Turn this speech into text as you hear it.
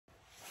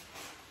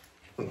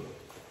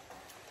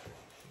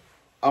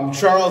I'm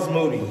Charles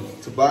Moody.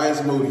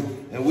 Tobias Moody.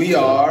 And we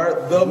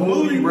are the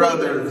Moody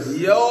Brothers.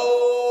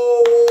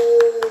 Yo!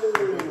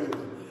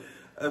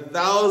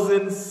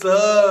 1,000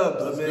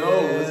 subs, Let's man. go.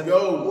 Let's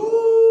go.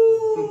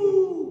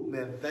 Woo!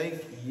 Man,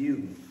 thank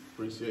you.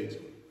 Appreciate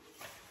you.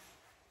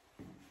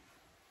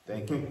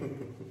 Thank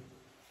you.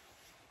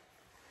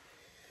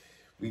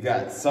 We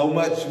got so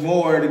much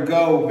more to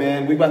go,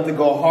 man. We about to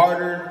go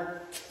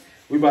harder.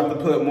 We about to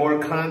put more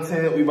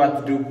content. We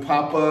about to do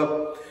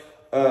pop-up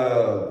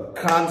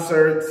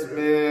concerts,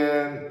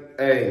 man.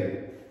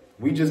 Hey,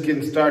 we just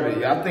getting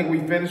started. I think we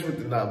finished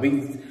with the now.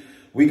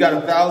 We got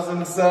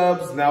 1,000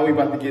 subs. Now we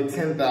about to get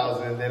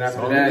 10,000. Then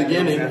after that,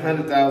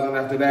 100,000.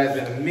 After that,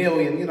 then 1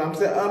 million. You know what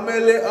I'm saying? A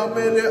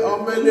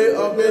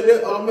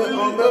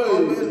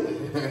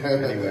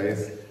million.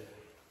 Anyways.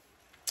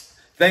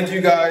 Thank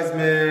you guys,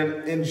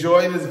 man.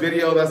 Enjoy this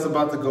video that's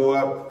about to go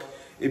up.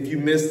 If you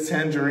missed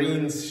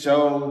Tangerine's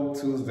show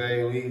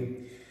Tuesday, we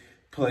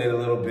played a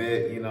little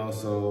bit, you know,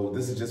 so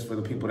this is just for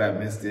the people that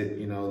missed it.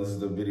 You know, this is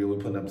the video we're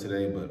putting up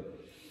today, but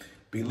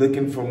be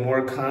looking for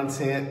more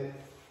content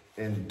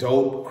and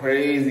dope,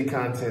 crazy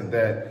content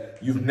that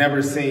you've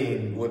never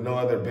seen with no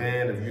other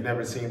band, if you've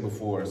never seen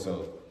before.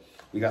 So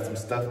we got some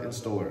stuff in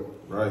store.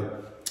 Right.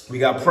 We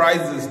got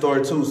prizes in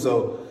store too,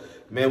 so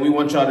man, we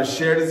want y'all to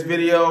share this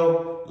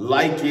video,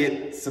 like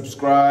it,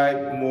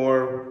 subscribe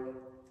more.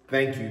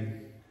 Thank you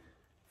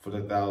for the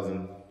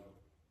 1,000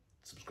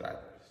 subscribers.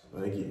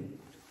 Thank you.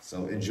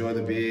 So enjoy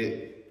the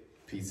bid.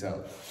 Peace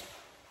out.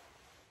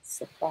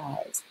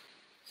 Surprise.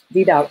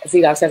 Z-Dog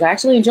says, I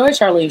actually enjoy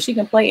Charlene. She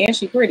can play and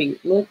she pretty.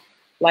 Look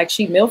like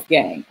she MILF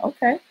gang.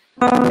 Okay.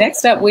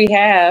 Next up we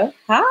have,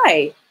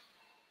 hi.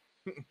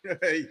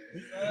 Hey.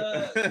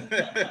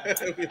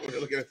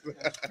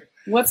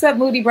 What's up,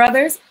 Moody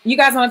Brothers? You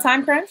guys on a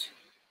time crunch?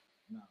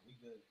 No, we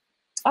good.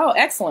 Oh,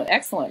 excellent,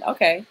 excellent.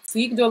 Okay. So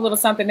you can do a little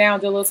something now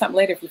and do a little something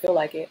later if you feel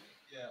like it.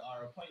 Yeah,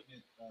 our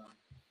appointment,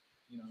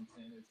 you know what I'm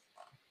saying?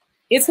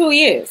 It's who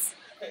he is.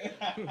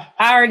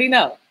 I already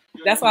know.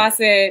 That's why I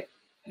said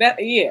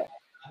that, yeah.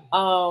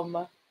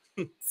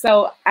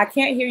 So I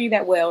can't hear you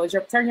that well.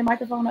 Turn your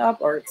microphone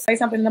up or say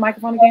something in the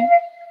microphone again?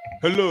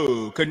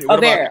 Hello. Can you, oh,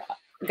 there.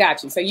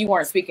 Got you. So you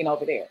weren't speaking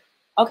over there.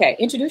 Okay.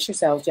 Introduce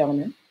yourselves,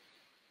 gentlemen.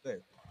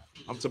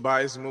 I'm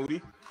Tobias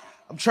Moody.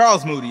 I'm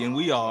Charles Moody, and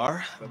we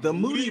are the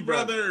Moody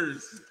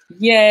Brothers.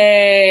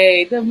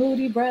 Yay, the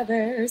Moody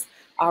Brothers.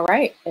 All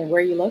right. And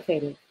where are you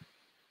located?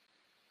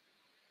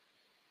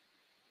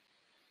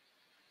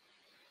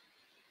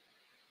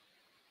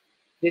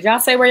 Did y'all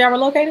say where y'all were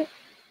located?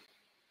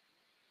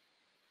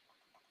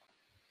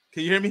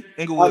 Can you hear me?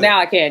 Inglewood. Oh, now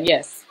I can.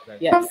 Yes. Okay.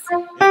 Yes.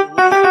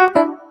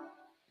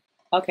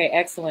 Okay,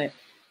 excellent.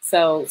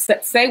 So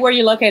say where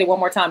you're located one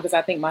more time because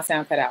I think my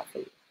sound cut out for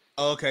you.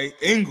 Okay,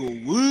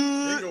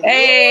 Inglewood.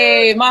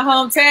 Hey, my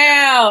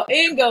hometown,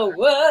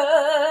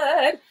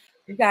 Inglewood.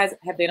 You guys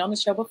have been on the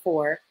show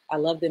before. I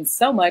love them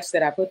so much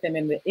that I put them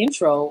in the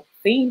intro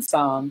theme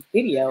song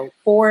video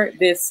for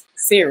this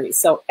series.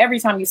 So every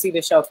time you see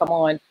the show come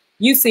on,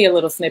 you see a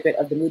little snippet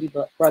of the Moody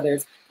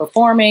Brothers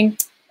performing,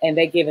 and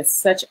they give us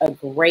such a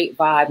great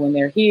vibe when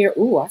they're here.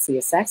 Ooh, I see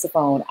a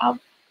saxophone.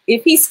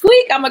 If he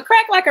squeak, I'm going to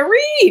crack like a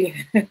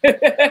reed.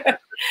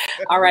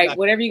 All right,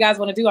 whatever you guys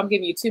want to do, I'm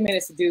giving you 2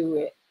 minutes to do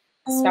it,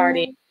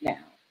 starting now.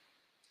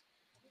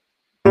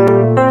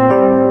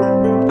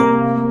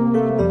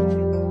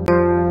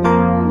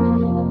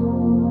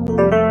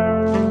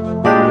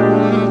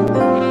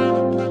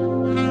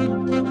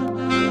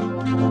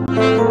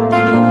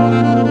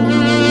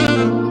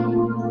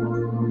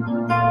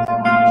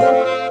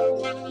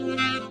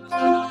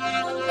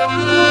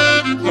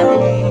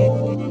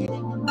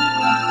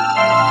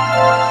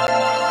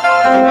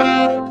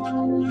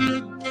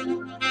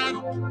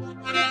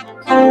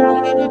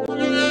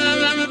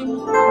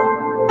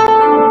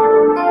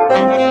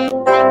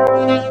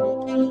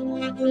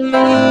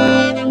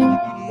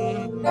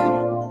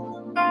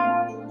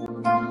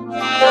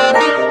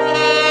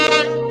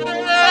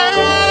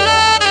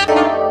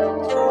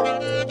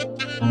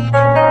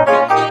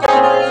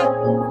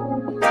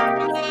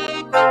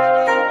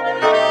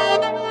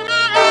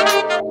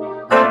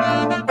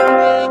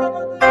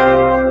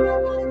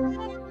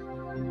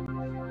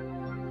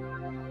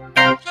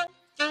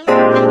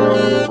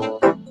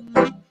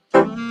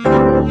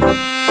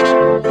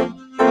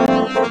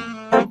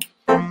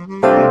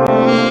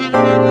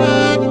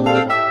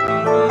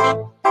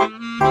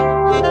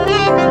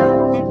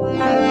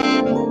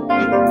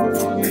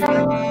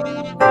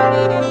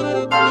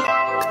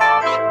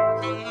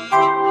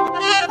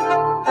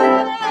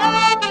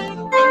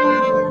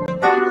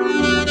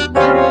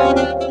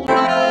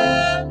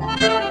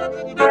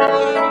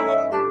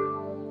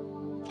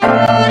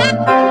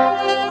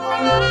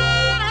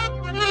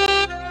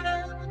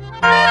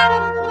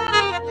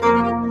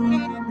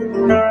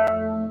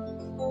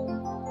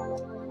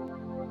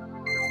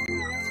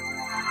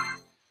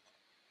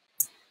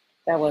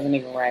 That wasn't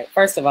even right.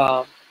 First of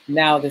all,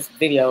 now this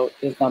video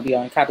is going to be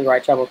on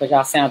copyright trouble because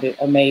y'all sounded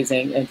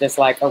amazing and just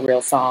like a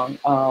real song.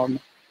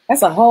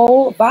 That's a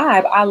whole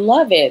vibe. I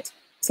love it.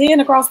 10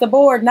 across the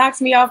board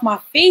knocks me off my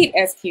feet,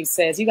 SQ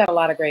says. You got a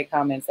lot of great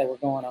comments that were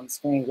going on the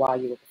screen while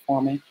you were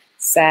performing.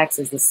 Sax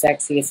is the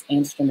sexiest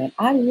instrument.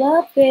 I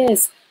love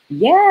this.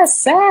 Yes,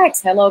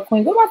 sax. Hello,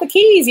 Queen. What about the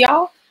keys,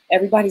 y'all?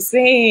 Everybody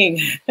sing.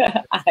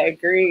 I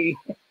agree.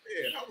 Yeah,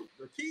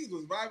 the keys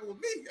was vibing with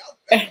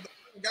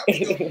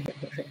me.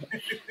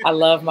 I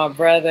love my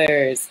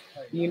brothers.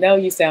 You know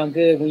you sound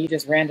good when you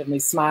just randomly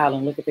smile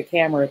and look at the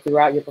camera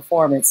throughout your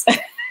performance.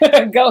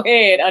 Go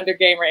ahead,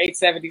 Undergamer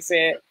 870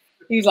 said.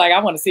 He's like, I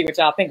want to see what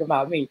y'all think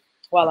about me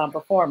while I'm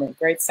performing.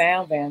 Great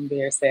sound, Van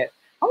Beer said.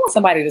 I want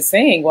somebody to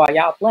sing while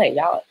y'all play.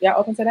 Y'all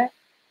open to that?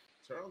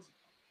 Charles?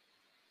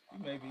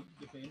 Maybe.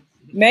 Depends.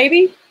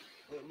 Maybe?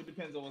 It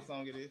depends on what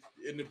song it is.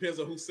 It depends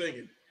on who's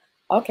singing.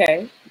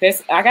 Okay.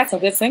 I got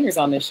some good singers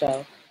on this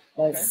show.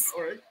 Let's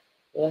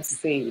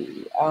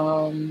see.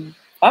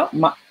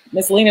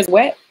 Miss Lena's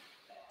wet.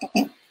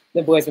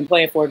 The boys been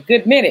playing for a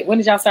good minute. When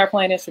did y'all start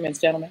playing instruments,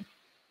 gentlemen?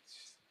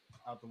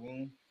 Out the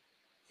womb.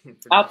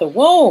 Out the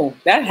womb.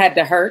 That had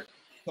to hurt.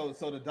 So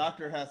the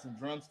doctor had some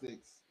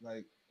drumsticks,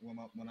 like when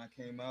I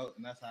came out,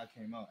 and that's how I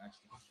came out,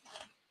 actually.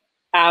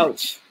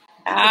 Ouch.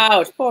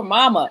 Ouch. Poor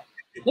mama.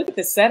 Look at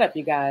the setup,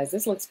 you guys.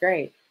 This looks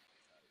great.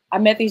 I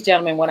met these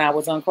gentlemen when I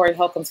was on Corey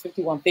Holcomb's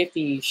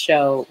 5150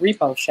 show,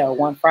 Repo show,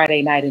 one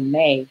Friday night in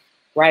May,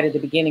 right at the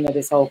beginning of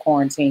this whole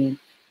quarantine.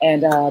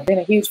 And been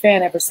a huge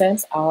fan ever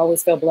since. I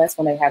always feel blessed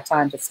when they have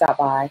time to stop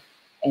by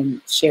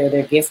and share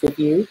their gifts with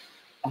you.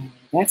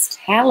 That's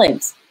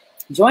talent.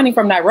 Joining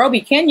from Nairobi,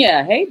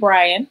 Kenya. Hey,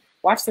 Brian.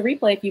 Watch the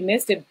replay if you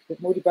missed it. The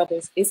Moody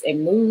Brothers is a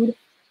mood.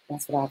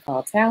 That's what I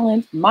call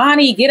talent.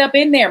 Monty, get up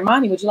in there.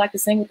 Monty, would you like to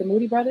sing with the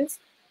Moody Brothers?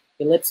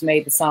 Your lips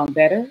made the song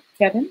better.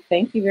 Kevin,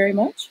 thank you very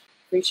much.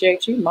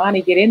 Appreciate you.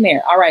 Monty, get in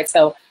there. All right,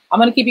 so I'm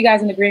going to keep you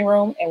guys in the green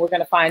room, and we're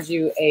going to find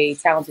you a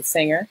talented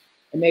singer,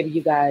 and maybe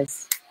you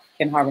guys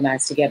can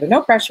harmonize together.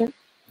 No pressure.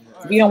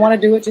 If you don't want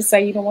to do it, just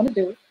say you don't want to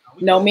do it.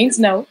 No means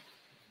no.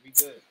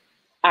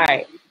 All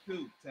right.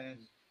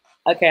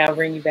 Okay, I'll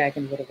bring you back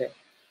in a little bit.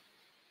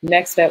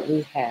 Next up,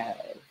 we have,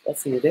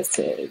 let's see who this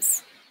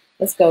is.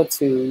 Let's go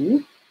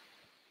to,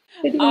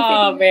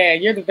 oh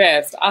man, you're the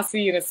best. I'll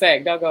see you in a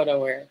sec. Don't go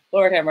nowhere.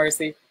 Lord have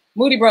mercy.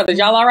 Moody Brothers,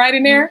 y'all all right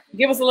in there?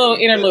 Give us a little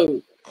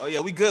interlude. Oh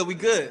yeah, we good.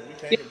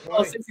 Give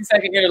us a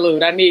 60-second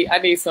interlude. I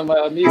need some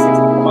music to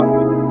come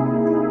on.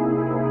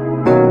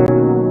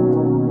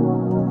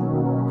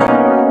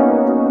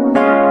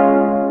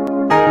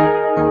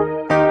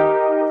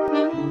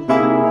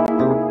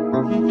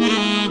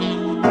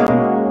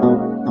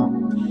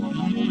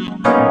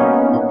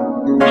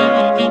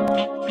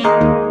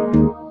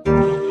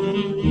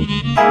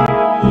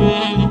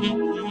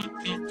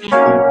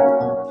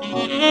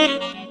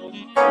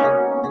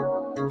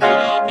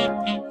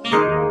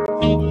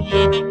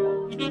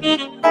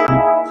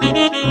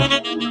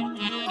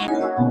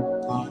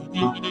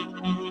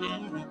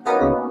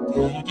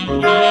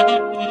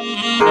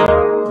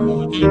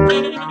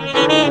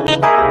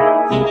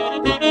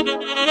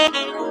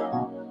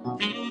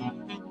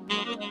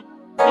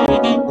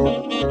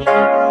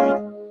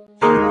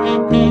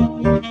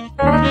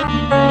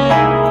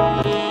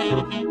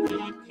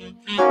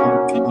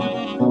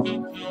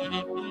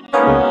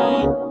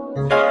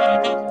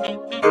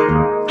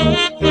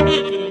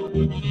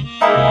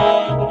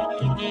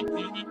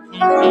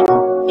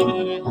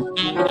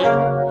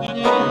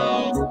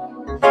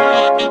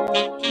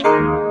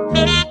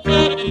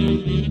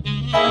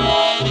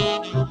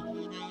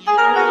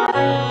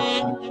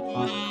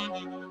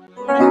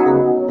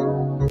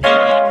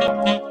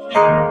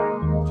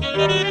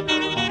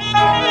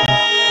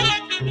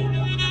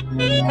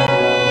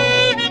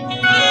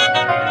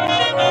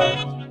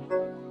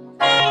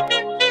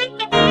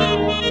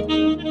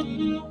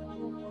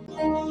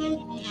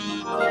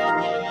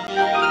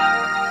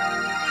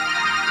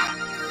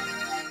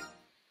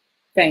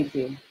 Thank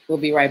you. We'll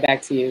be right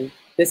back to you.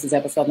 This is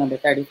episode number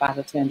 35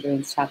 of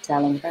Tangerines Top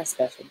Talent with our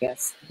special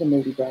guest, the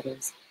Moody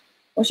Brothers.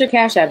 What's your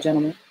Cash App,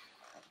 gentlemen?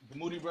 The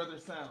Moody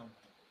Brothers Sound.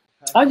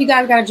 Oh, you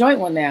guys got a joint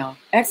one now.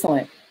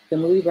 Excellent. The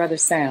Moody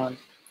Brothers Sound.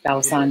 That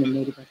was signed the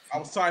Moody Brothers. I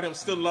was sorry, I'm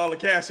still all the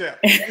Cash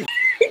App.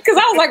 Because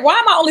I was like, why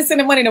am I only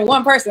sending money to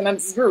one person in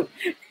this group?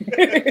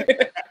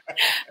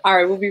 All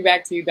right, we'll be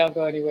back to you. Don't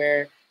go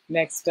anywhere.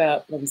 Next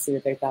up, let me see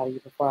what they thought of you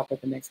before I put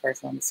the next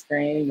person on the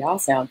screen. Y'all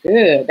sound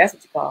good. That's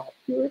what you call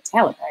pure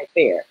talent right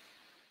there.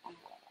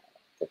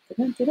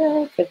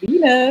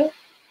 Kavina.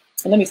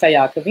 And let me tell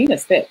y'all,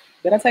 Kavina's thick.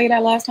 Did I tell you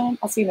that last time?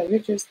 I seen the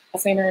pictures. I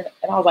seen her,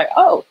 and I was like,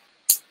 oh,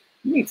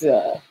 you need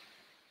to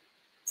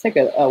take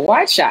a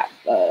wide shot,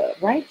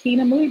 right?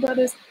 Keena Moody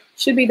Brothers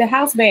should be the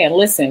house band.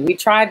 Listen, we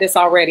tried this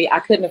already.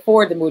 I couldn't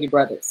afford the Moody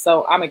Brothers,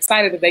 so I'm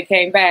excited that they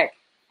came back.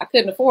 I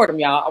couldn't afford them,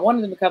 y'all. I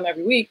wanted them to come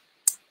every week.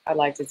 I'd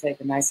like to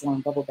take a nice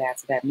long bubble bath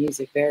to that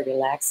music. Very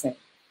relaxing.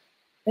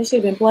 They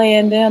should have been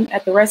playing them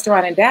at the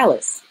restaurant in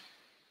Dallas.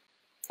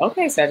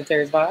 Okay,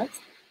 Sagittarius vibes.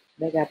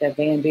 They got that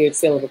Van Beard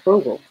seal of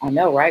approval. I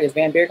know, right? Is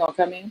Van Beard going to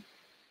come in?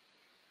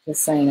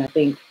 Just saying, I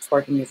think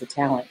twerking is a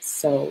talent.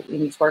 So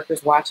any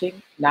twerkers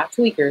watching, not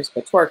tweakers,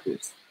 but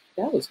twerkers.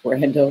 That was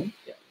random.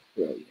 Yeah,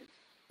 brilliant.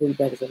 Moody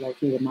Brothers are like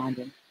you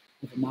reminding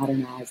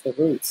Modernize the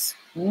roots.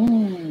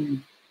 No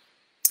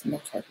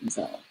parking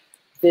zone.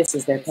 This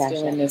is their cash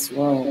in this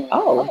room.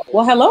 Oh,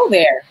 well, hello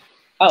there.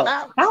 Oh,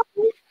 hi.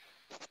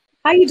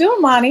 How you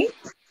doing, Monty?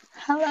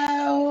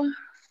 Hello.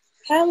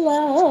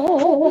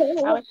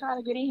 Hello. I was trying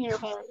to get in here,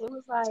 but it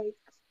was like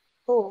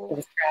full. It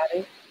was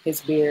crowded.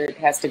 His beard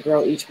has to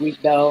grow each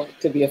week, though,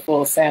 to be a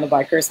full Santa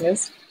by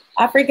Christmas.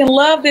 I freaking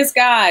love this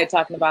guy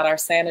talking about our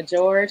Santa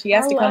George. He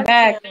has to come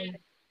back. Him.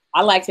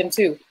 I liked him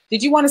too.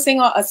 Did you want to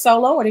sing a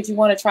solo, or did you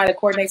want to try to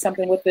coordinate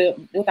something with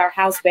our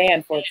house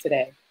band for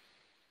today?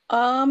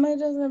 It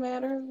doesn't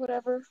matter,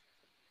 whatever.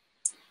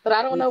 But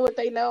I don't know what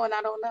they know, and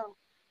I don't know.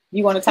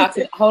 You want to talk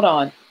to? Hold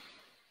on.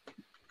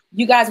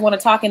 You guys want to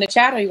talk in the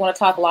chat, or you want to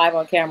talk live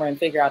on camera and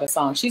figure out a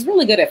song? She's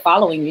really good at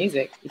following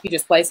music. If you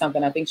just play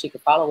something, I think she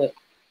could follow it.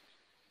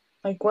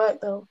 Like what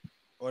though?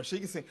 Or she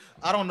can sing.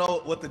 I don't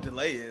know what the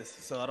delay is,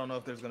 so I don't know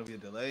if there's gonna be a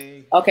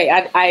delay. Okay,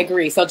 I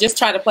agree. So just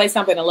try to play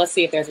something and let's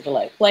see if there's a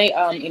delay. Play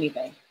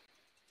anything.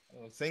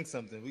 Sing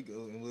something. We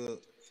go and we'll.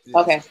 Yeah.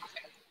 Okay.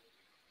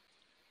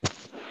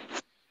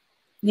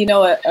 You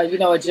know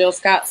a Jill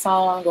Scott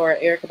song or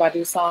Erykah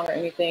Badu song or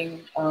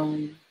anything,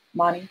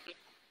 Monty?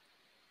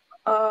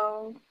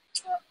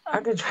 I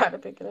could try to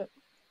pick it up.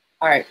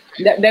 All right.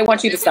 They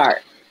want you to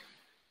start.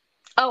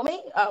 Oh,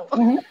 me? Oh.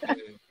 Mm-hmm.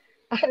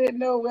 I didn't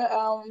know what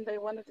they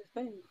wanted to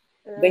sing.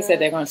 They said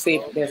they're going to see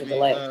if there's a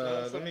delay.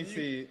 Let me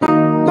see.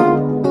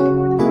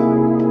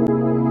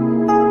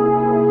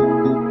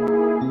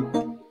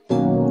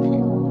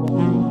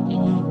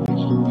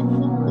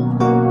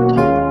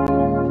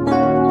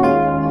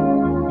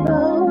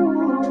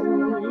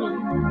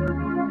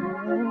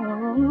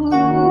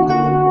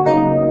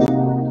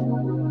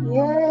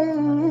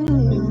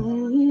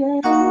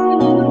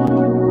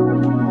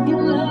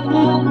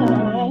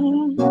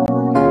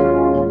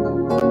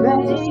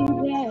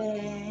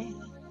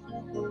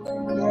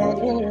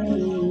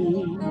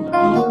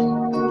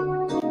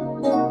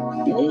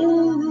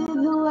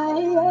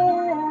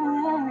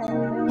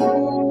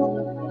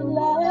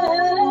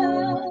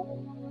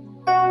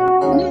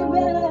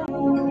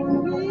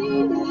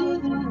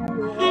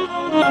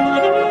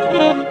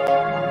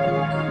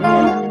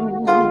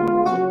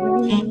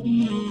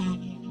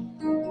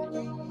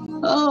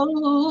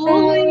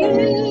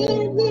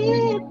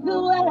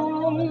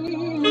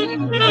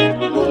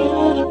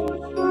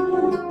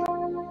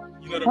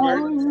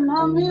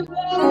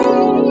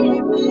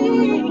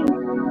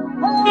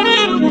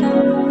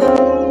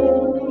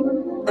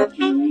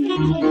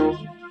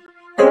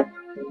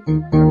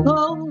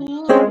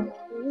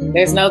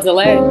 There's no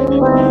delay.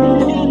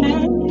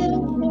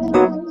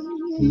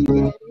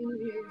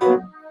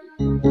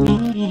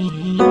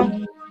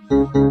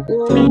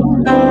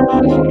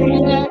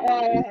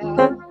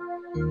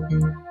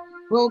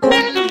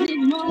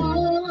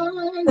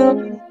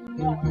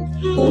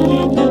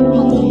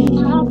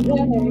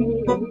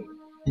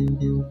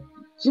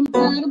 Jumped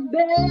out of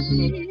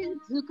bed,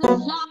 took a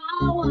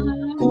shower,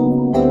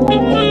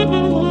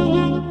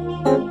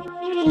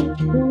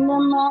 in my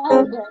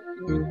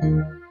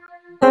bedroom.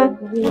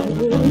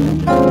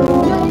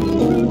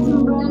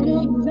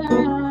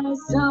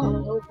 Breakfast, so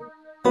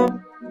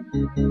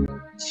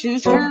she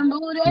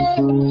scrambled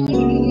eggs.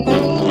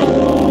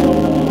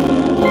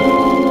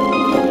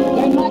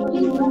 Got my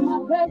keys, got my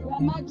purse,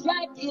 got my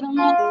jacket on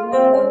my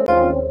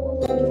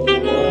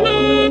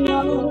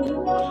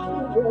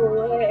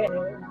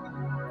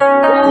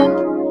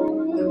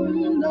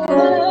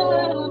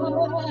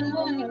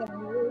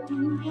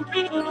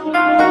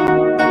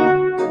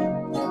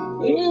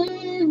Is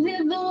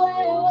it the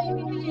way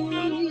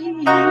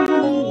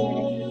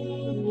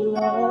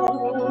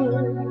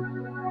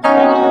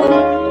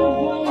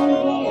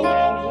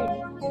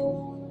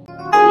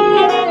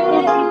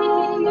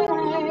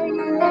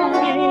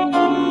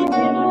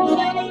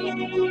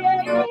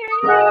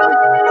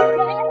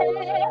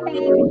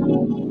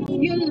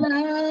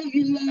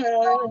you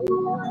love,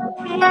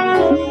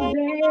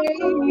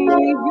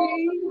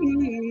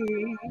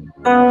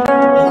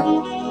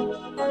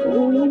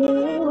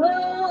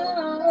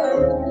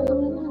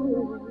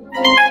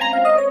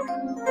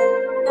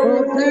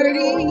 for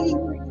 30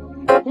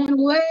 and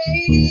way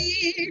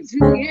to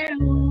get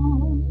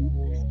home.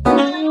 Oh,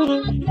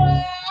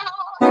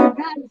 girl,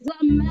 got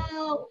some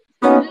else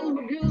to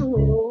do.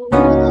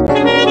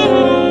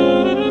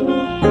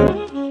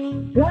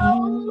 Go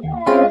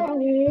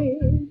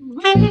ahead,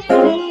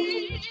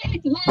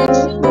 break like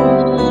you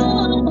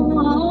want.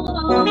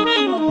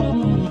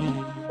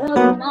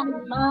 My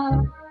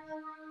mind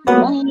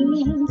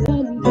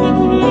couldn't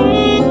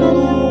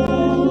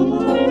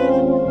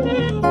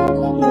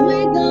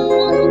we're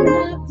gonna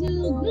have to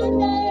good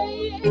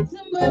night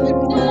some other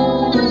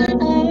time.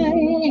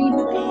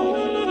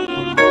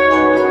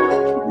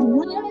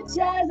 Much as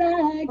I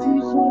like to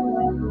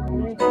share,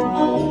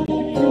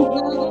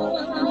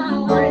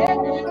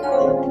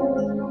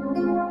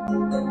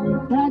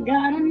 I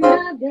got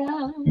another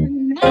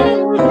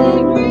night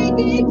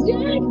breaking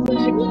just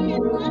like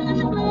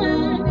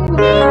mine.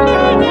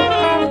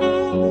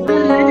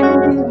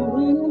 I'm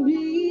gonna be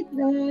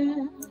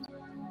there.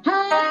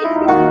 High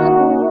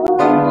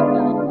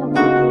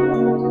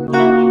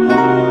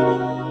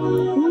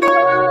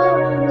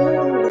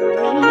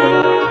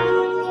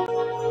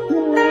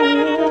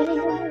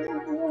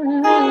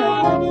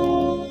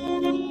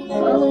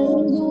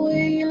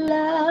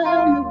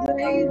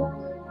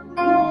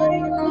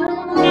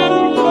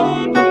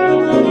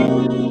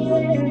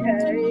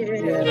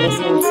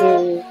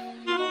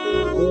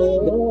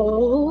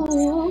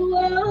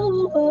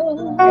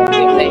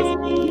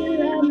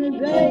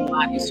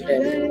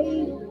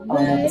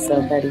on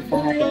episode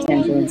 35 of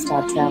Tangerine's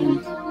Top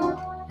Talent.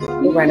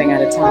 We're running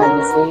out of time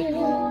this week.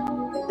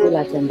 We'd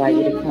like to invite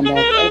you to come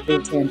back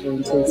every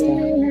Tangerine Tuesday,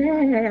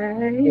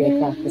 3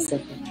 o'clock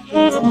Pacific,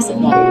 6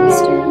 o'clock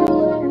Eastern.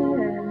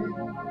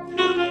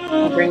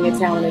 And bring your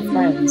talented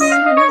friends. We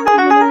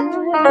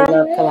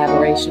love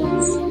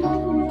collaborations.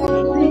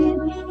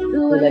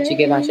 We let you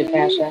give out your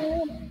cash app,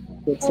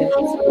 your tips,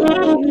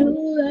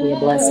 be a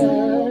blessing,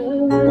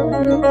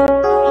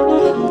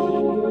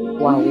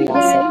 while we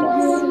also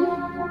bless.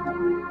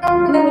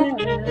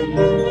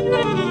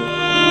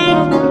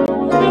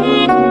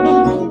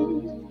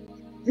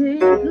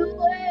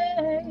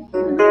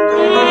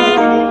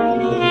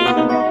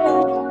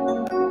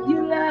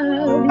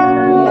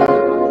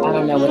 I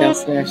don't know what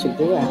else I should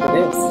do after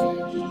this.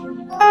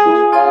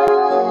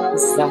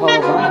 This is a whole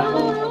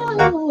vibe.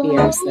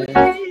 Pierre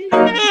says.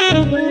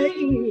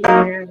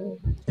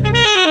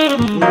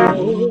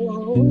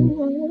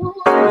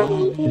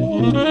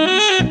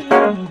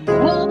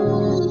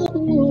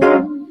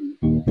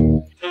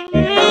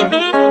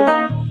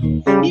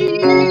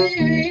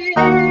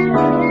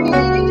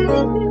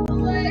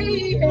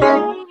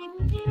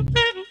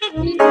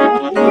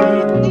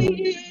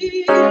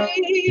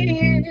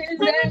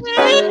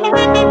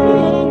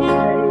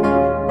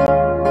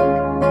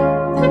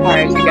 All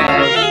right, you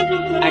guys.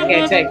 I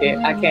can't take it.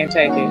 I can't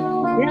take it.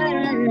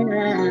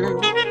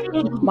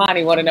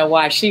 Monty want to know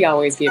why she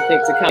always get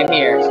picked to come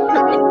here.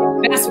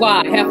 That's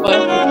why, Heifer.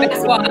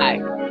 That's why.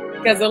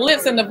 Because the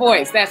lips and the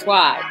voice. That's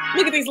why.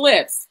 Look at these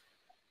lips.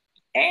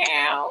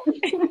 Ow.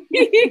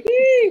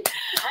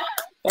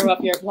 Throw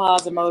up your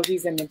applause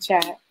emojis in the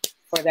chat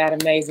for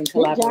that amazing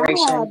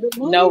collaboration.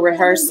 No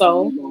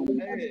rehearsal.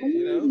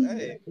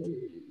 Hey.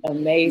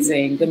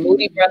 Amazing. The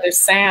Moody Brothers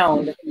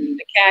Sound.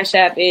 The Cash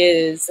App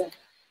is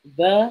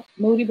the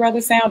Moody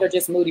Brothers Sound or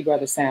just Moody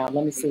Brothers Sound?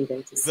 Let me see.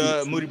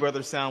 The Moody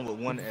Brothers Sound with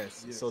one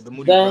S. So the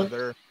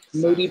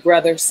Moody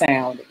Brothers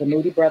Sound. The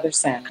Moody Brothers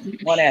Sound.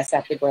 One S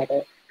after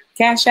brother.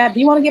 Cash App. Do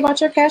you want to give out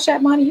your Cash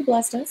App money? You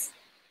blessed us.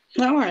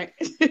 All right.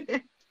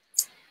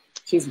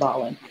 She's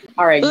balling.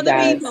 All right, you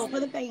guys. For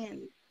the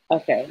fans.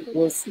 Okay,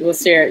 we'll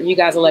share. You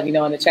guys will let me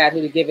know in the chat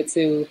who to give it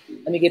to.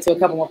 Let me get to a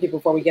couple more people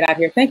before we get out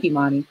here. Thank you,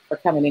 Monty, for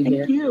coming in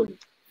here. Thank you.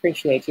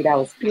 Appreciate you. That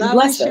was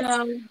blessed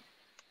us.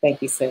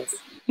 Thank you, sis.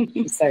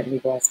 You certainly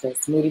blessed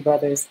us. Moody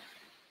Brothers.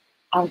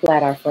 I'm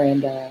glad our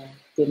friend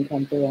didn't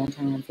come through on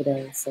time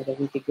today so that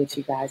we could get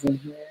you guys in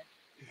here.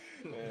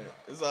 Yeah,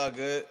 it's all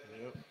good.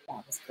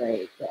 That was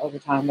great. The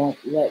overtime won't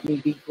let me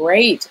be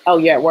great. Oh,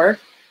 you're at work?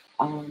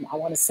 I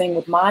want to sing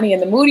with Monty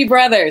and the Moody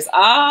Brothers.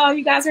 Oh,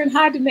 you guys are in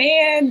high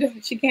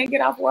demand. She can't get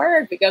off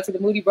work. We go to the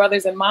Moody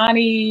Brothers and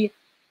Monty.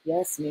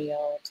 Yes,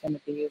 Neil.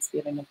 Timothy is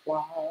giving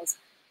applause.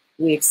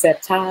 We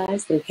accept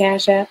ties through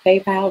Cash App,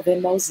 PayPal,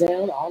 Venmo,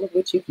 Zelle, all of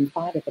which you can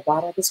find at the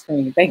bottom of the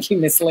screen. Thank you,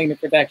 Miss Selena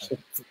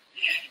Productions.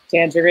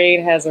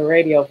 Tangerine has a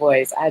radio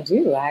voice. I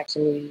do. I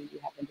actually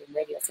have been doing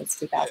radio since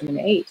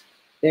 2008.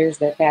 There's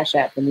their Cash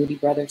App, the Moody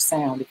Brothers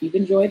Sound. If you've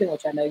enjoyed them,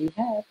 which I know you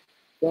have,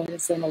 go ahead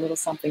and send them a little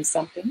something,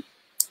 something.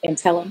 And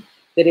tell them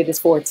that it is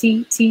for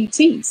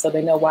TTT, so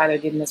they know why they're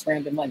giving us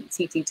random money.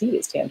 TTT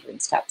is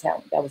Tangerine's Top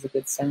Talent. That was a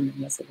good sermon.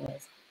 Yes, it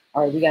was.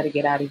 All right, we got to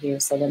get out of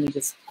here. So let me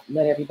just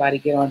let everybody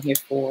get on here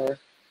for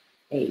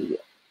a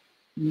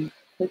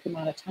quick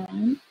amount of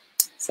time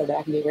so that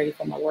I can get ready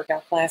for my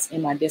workout class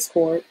in my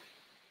Discord.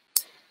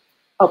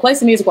 Oh, play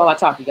some music while I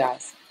talk, you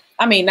guys.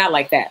 I mean, not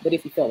like that, but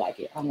if you feel like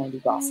it, I'm going to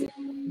be bossy.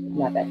 I'm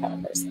not that kind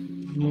of person.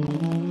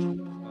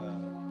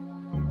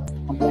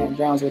 I'm playing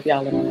drums with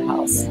y'all in the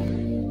house.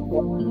 So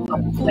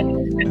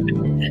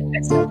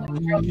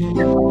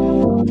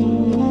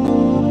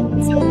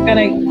we're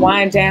gonna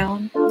wind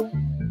down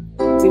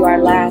to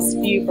our last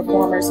few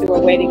performers who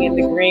are waiting in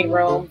the green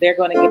room. They're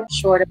going to get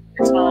short of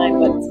their time,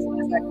 but as soon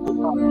as I come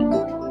home,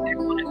 they're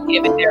going to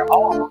give it their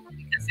all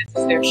because this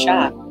is their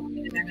shot.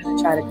 And they're going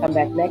to try to come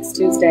back next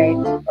Tuesday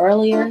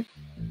earlier,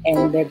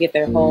 and they'll get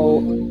their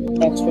whole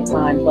extra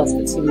time plus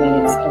the 2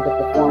 minutes of the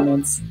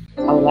performance.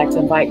 I would like to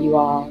invite you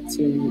all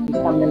to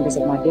become members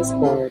of my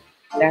Discord.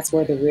 That's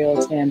where the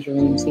real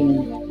Tangerine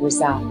team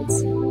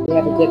resides. We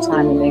have a good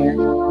time in there.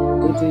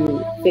 We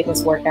do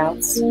fitness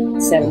workouts,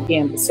 7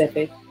 p.m.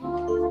 Pacific.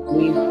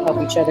 We help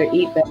each other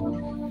eat better.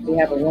 We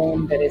have a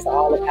room that is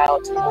all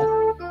about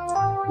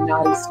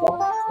naughty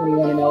stuff,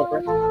 21 and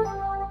over.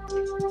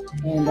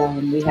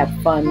 And we have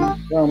fun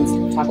rooms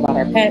to talk about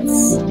our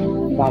pets,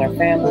 about our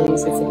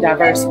families. It's a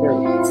diverse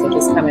group. So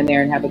just come in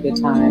there and have a good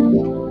time.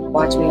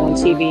 Watch me on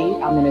TV.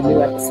 I'm in a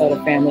new episode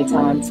of Family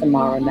Time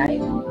tomorrow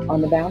night on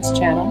the Bounce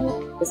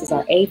channel. This is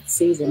our 8th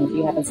season. If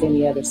you haven't seen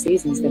the other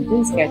seasons, then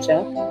please catch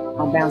up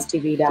on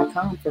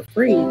bouncetv.com for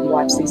free. You can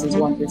watch seasons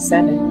 1 through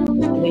 7.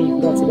 And then you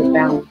can go to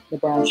the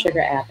Brown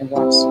Sugar app and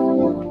watch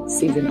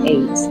season 8.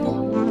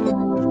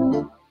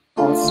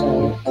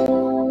 Also,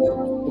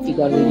 if you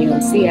go to the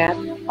UMC app,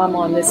 I'm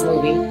on this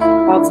movie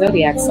called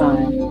Zodiac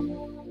Sign.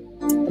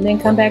 And then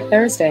come back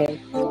Thursday.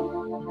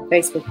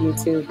 Facebook,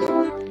 YouTube,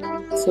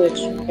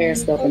 Twitch,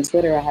 Periscope, and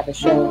Twitter. I have a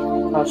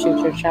show called Shoot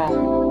Your Shot.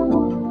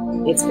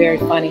 It's very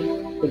funny.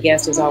 The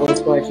guest is always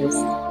gorgeous.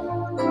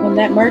 And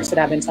that merch that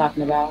I've been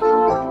talking about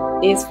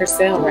is for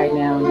sale right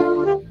now.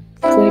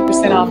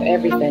 20% off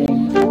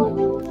everything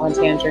on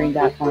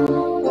tangerine.com.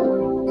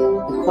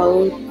 The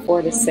code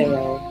for the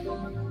sale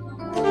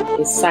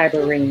is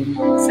Cyberine.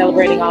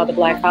 Celebrating all the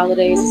Black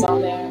holidays is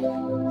on there.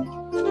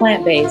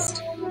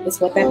 Plant-based is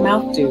what that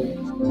mouth do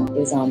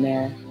is on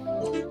there.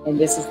 And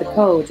this is the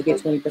code to get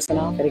 20%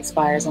 off. It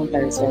expires on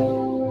Thursday.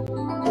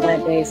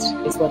 Plant-based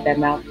is what that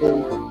mouth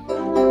do.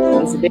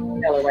 It's a big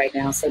seller right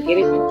now, so get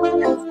it.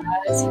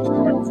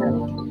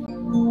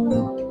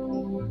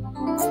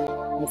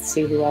 Let's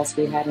see who else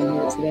we have in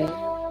here today.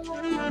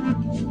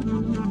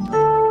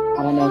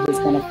 I don't know who's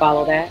going to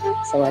follow that,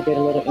 so I did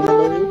a little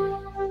interlude.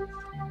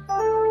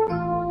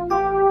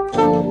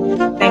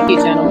 Thank you,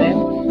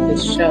 gentlemen.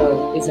 This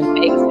show is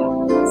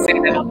amazing. I say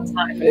that all the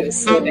time, but it's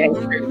so damn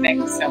true. Thank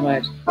you so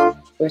much.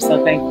 We're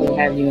so thankful to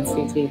have you in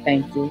CT.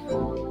 Thank you.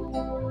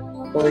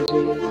 4G,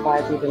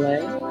 5G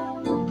delay.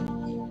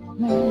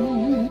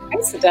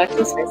 Hey,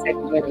 Seductive. Stay safe.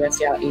 Enjoy the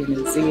rest of y'all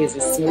evening. Z is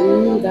a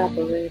smooth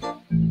operator.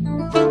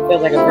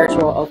 Feels like a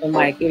virtual open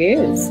mic. It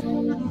is.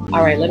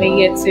 All right, let me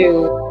get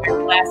to the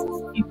last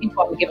few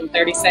people. I'm going to give them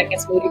 30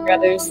 seconds, Moody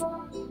Brothers,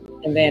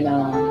 and then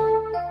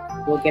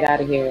we'll get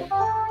out of here.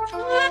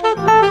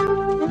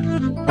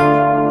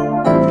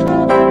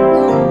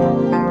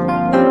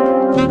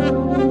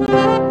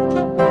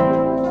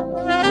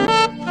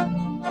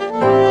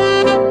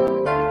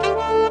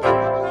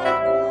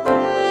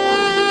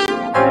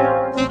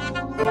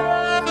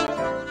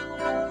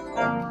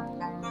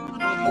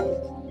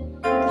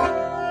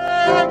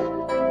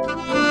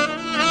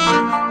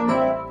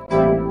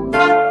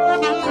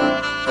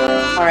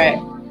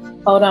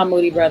 Hold on,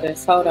 Moody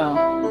Brothers. Hold on.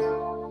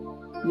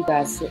 You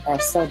guys are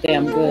so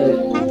damn good.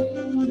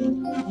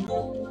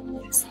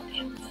 They're so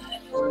damn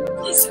good.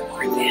 Please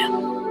support them.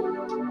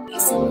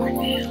 Please support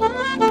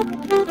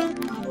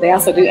them. They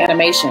also do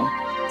animation.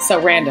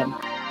 So random.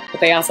 But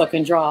they also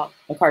can draw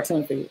a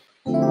cartoon for you.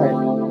 Right.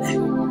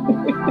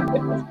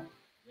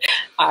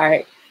 All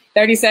right.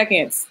 30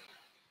 seconds.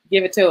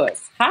 Give it to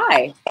us.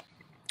 Hi.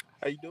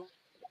 How you doing?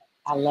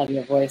 I love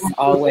your voice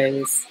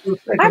always.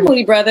 Hi,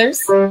 Moody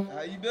Brothers.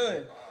 How you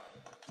doing?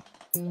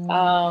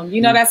 You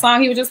know that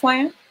song he was just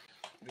playing?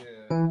 Yeah.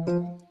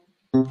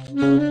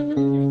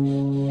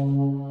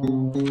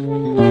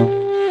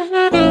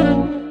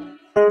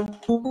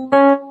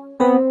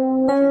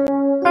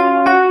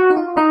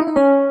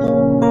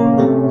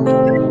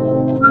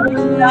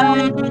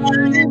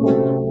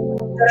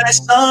 I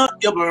saw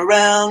your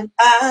brown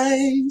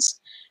eyes.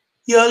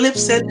 Your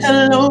lips said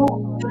hello,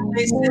 and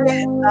they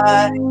said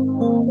hi.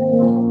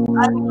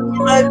 I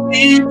knew I'd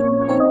be.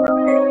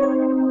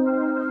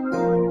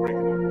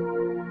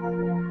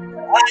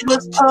 I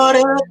was caught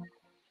up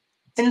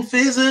in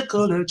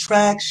physical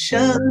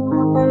attraction.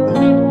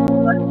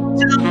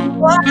 To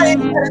my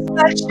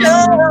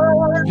satisfaction,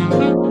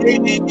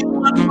 baby, you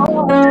were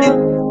always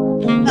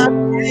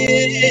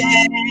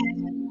nothing.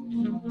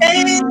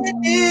 And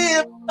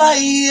if I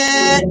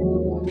had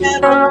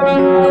never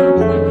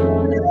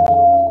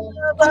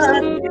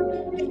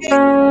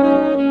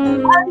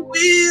I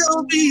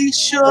will be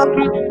sure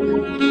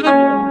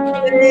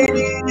it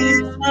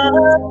is a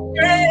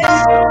friend.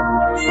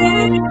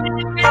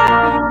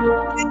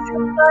 If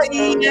I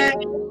had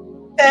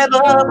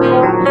ever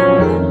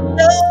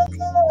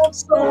loved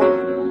so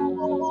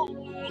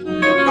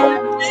I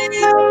will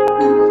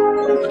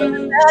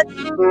that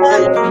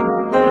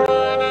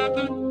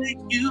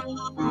thank you,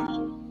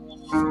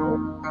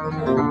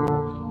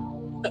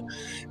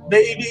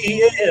 baby,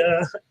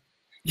 yeah.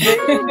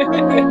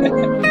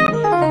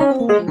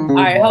 All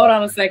right, hold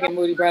on a second,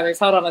 Moody Brothers.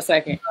 Hold on a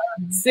second.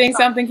 Sing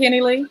something,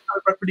 Kenny Lee.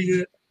 Pretty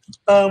good.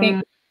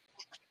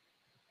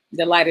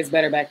 The light is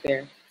better back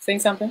there. Sing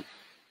something.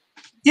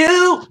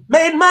 You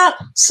made my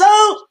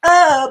soul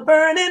a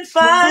burning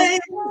fire.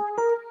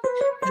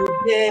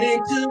 You're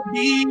getting to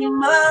be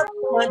my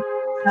one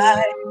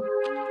life.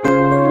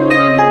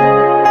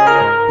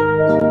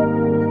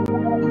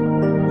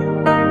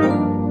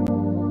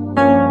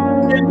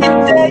 Let me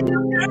tell you,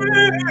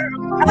 girl,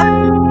 I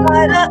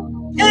try to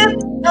get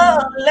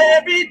all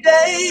every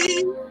day.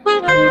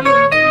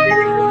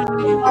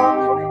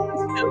 Always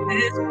feel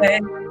this way.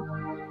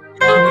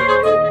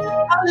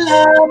 Our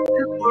love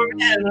will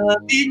forever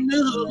be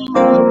new.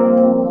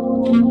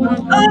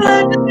 All I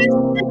do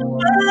is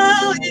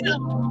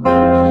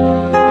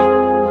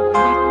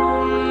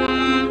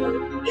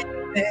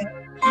think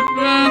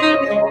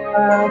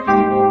about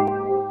you.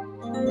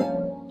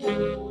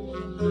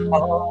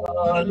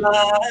 All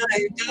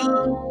I do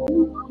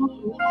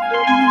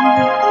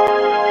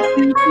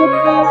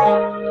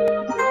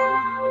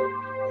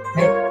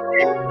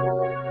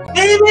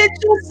maybe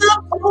just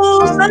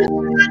suppose I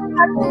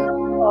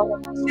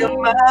lost your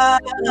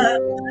mind.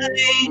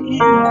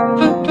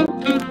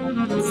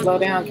 Slow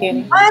down,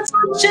 Kenny. I'm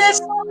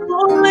just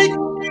only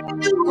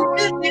you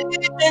and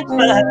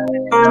try.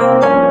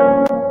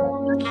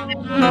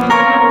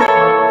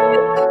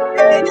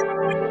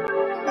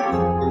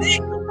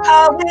 Think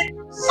how it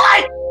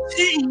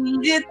she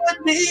did with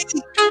me.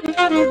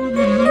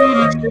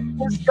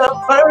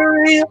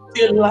 Discover if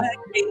you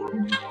like me.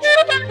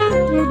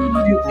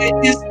 You can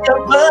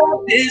discover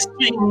this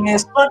string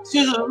is for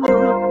two.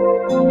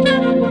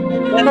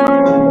 Let me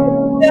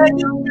tell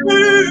you,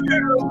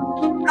 girl,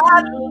 I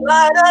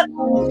light up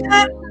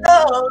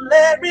candle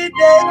every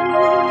day.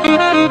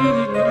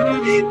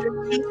 Baby,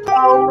 you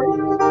always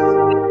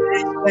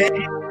say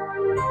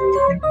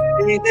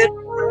that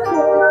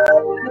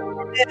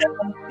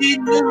never be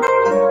new.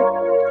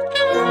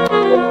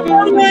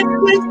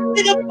 Always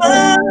think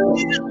about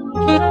you.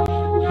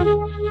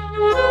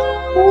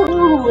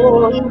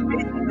 Oh,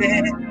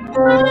 baby.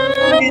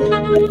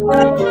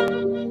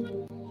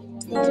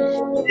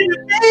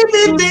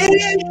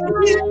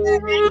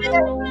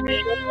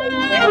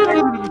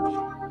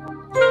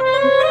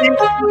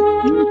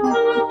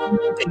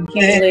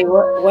 Kenny Lee,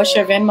 what's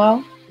your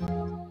Venmo?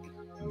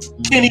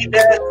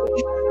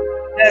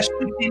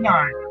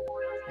 Kenny-Lee-59.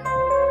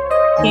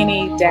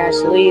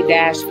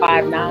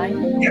 Kenny-Lee-59.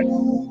 Yes.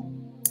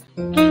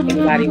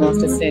 Anybody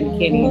wants to send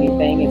Kenny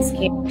anything, it's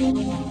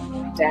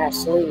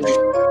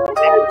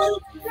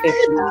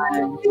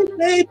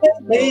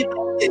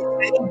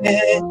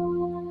Kenny-Lee-59.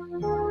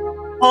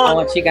 I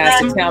want you guys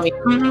to tell me in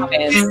the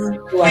comments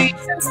who I can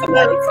send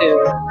somebody to.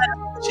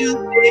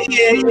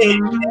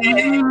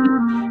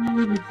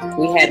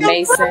 We had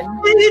Mason.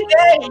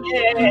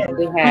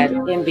 We had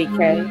MBK.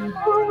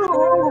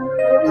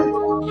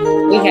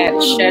 We had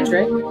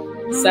Shedrick,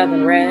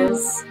 Southern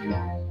Rez,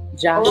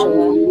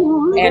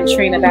 Joshua, and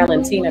Trina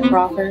Valentina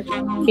Crawford,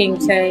 King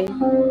Tay,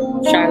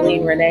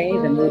 Charlene Renee,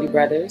 the Moody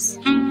Brothers,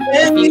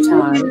 a few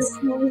times,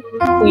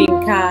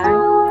 Queen Kai,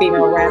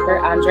 female rapper,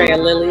 Andrea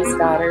Lily's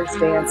daughters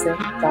dancing,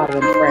 daughter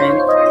and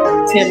friend,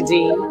 Tim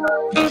D,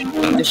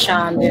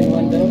 Deshaun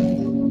Denwindle,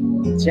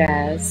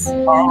 Jazz,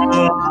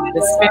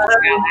 the Spit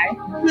Guy,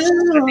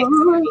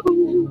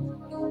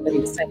 what he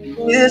was saying,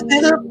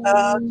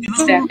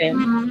 Stephen,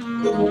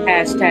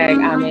 hashtag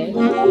Amen,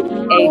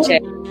 AJ,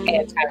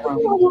 and Tyrone.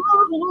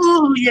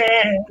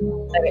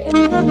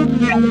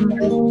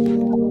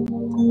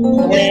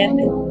 Glenn,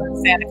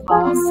 Santa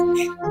Claus,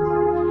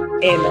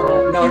 in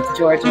North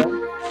Georgia.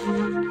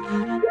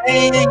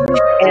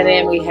 And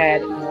then we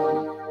had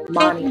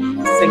Monty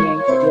singing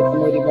with the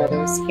Moody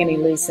Brothers, Kenny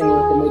Lee singing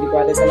with the Moody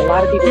Brothers, and a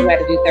lot of people who had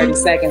to do 30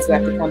 seconds who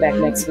have to come back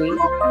next week.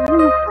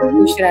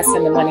 Who should I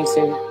send the money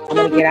to? I'm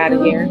going to get out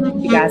of here.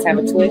 You guys have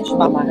a Twitch?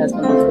 Follow my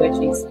husband on Twitch.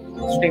 He's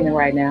streaming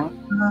right now.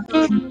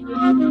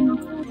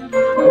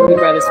 Moody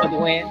Brothers for the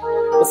win.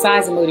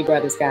 Besides the Moody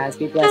Brothers, guys,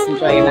 be blessed.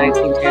 Enjoy your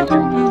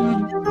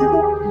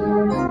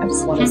 1910. I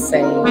just want to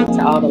say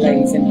to all the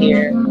ladies in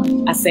here,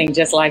 I sing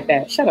just like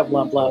that. Shut up,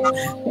 Lump Lump.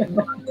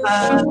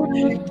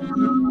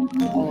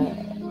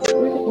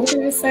 What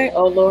did it say?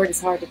 Oh, Lord,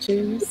 it's hard to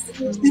choose.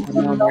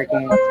 No more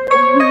again.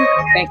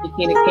 Thank you,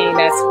 Kenny King.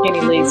 That's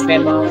Kenny Lee's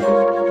Venmo.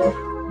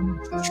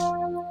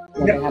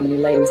 Wonder how many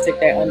ladies took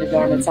their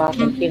undergarments off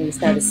when Kenny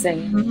started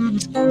singing.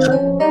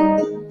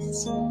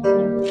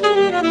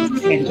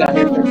 And y'all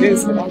here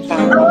producing. I'm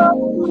trying to.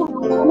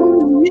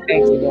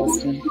 Thank you,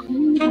 Wilson.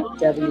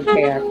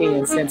 WKRP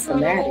in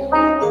Cincinnati.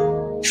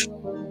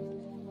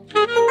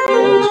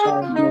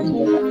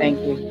 Thank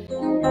you.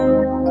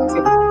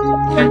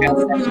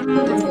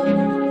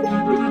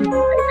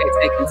 They're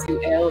taking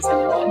 2 L's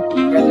and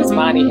 1. Brothers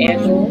Bonnie and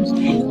George.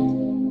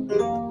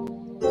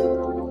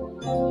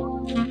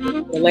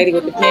 The lady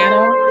with the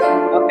piano?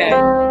 Okay.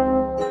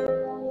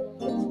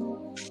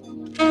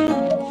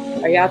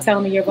 Are y'all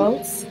telling me your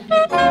votes?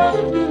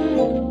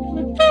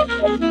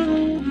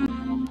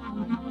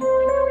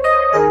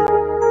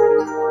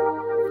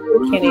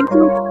 Kenny, I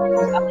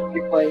love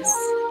your voice.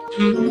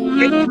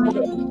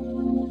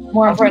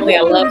 More importantly,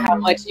 I love how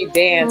much you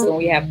dance when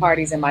we have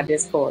parties in my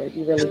Discord.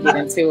 You really get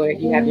into it.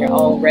 You have your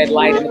own red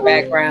light in the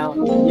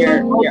background.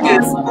 You're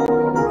awesome.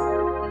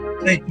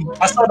 Thank you.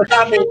 I saw the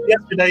comment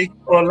yesterday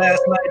or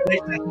last night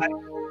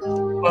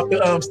about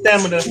the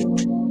stamina.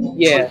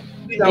 Yeah.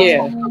 You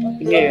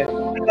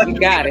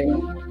got it.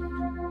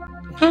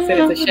 Send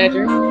it to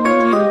Shedrick.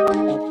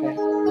 Okay.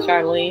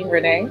 Charlene,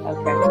 Renee.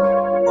 Okay.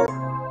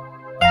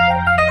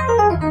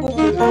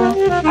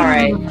 All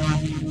right.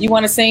 You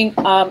want to sing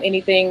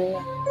anything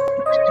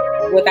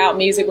without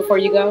music before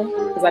you go?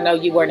 Because I know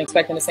you weren't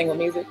expecting to sing with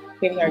music.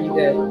 Kenny, are you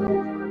good?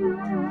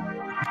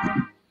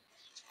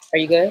 Are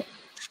you good?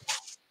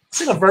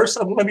 Sing a verse,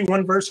 maybe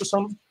one verse or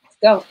something.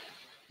 Go.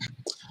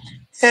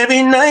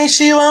 Every night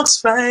she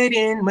walks right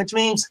in my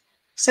dreams.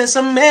 Since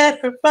I met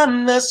her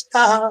from the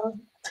start,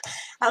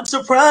 I'm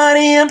so proud I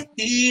am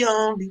the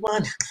only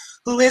one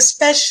who is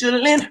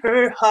special in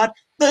her heart.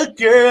 The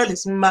girl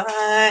is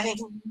mine.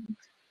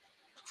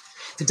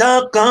 The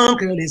doggone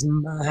girl is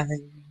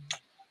mine.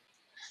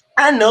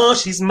 I know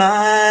she's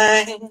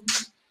mine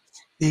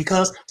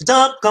because the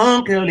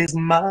doggone girl is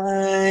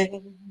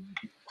mine.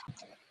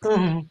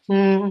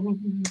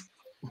 Mm-hmm.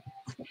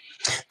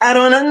 I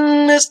don't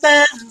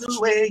understand the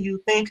way you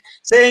think,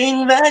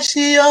 saying that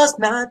she was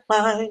not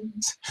mine.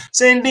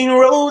 Sending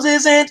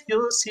roses and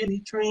your silly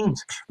dreams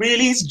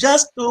really is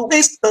just a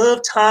waste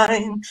of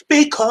time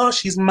because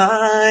she's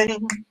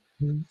mine.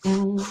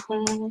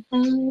 The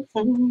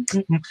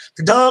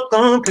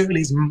doggone girl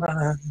is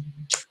mine.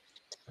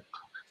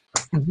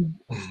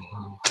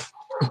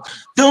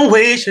 Don't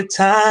waste your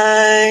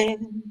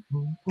time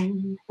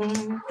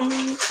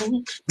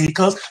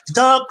because the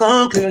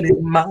doggone girl is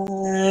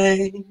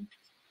mine.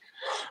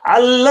 I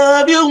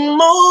love you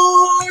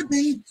more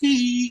than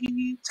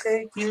he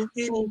take you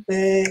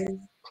anywhere.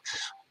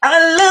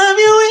 I love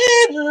you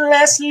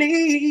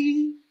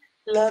endlessly,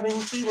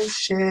 loving we will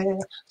share.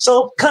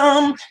 So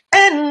come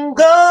and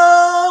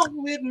go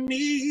with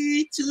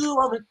me to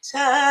on the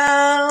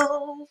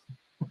town.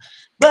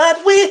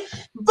 But we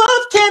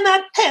both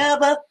cannot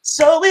have her,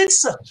 so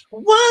it's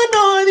one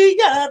or the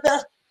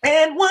other.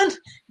 And one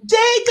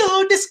day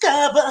you'll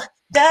discover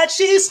that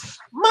she's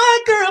my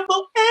girl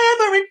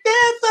forever and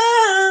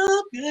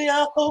ever. Feel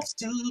your hopes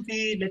to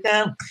be let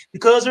down,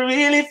 because I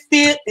really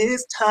feel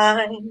it's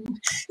time.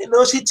 You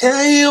know she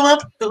tell you I'm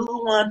the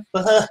one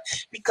for her,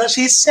 because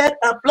she said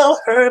I blow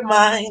her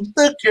mind.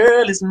 The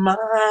girl is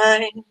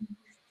mine.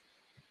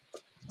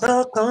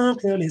 The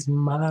girl is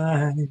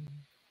mine.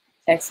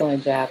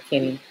 Excellent job,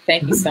 Kenny.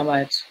 Thank you so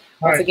much.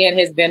 All Once right. again,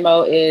 his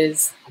Venmo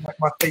is Like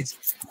my face.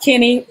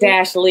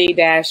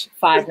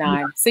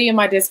 Kenny-Lee-59. See you in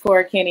my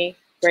Discord, Kenny.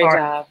 Great All right.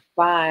 job.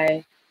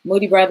 Bye.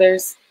 Moody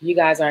Brothers, you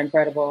guys are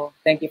incredible.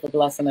 Thank you for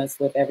blessing us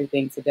with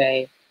everything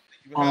today.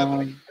 You for having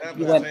me.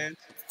 You went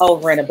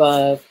over and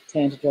above to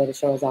enjoy the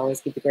show as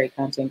always. Keep the great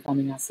content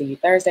coming. I'll see you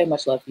Thursday.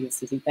 Much love to you,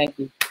 Susie. Thank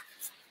you.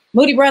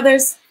 Moody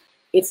Brothers,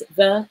 it's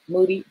the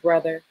Moody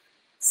Brother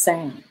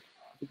Sound.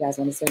 If you guys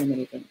want to send them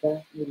anything,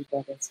 the Moody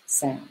Brothers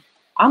Sound.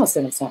 I'm going to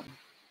send them something.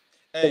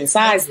 Hey,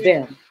 besides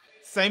them.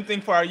 Same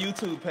thing for our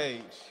YouTube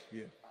page.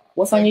 Yeah.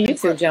 What's on your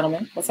YouTube,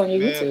 gentlemen? What's on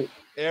your YouTube?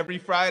 Every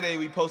Friday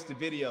we post a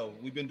video.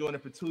 We've been doing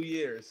it for 2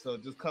 years, so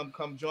just come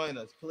join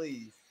us,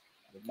 please.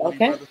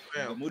 Okay.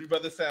 The Moody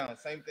Brothers Sound,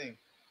 same thing.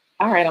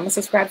 All right, I'm gonna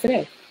subscribe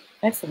today.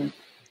 Excellent.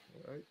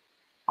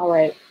 All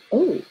right.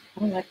 Ooh, I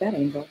don't like that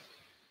angle.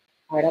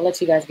 All right, I'll let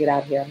you guys get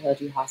out here. I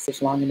held you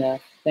hostage long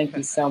enough. Thank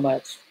you so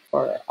much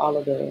for all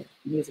of the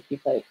music you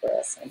played for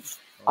us, and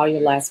all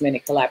your last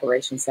minute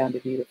collaborations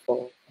sounded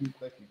beautiful.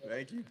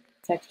 Thank you.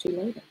 Text you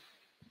later.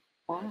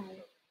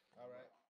 Bye.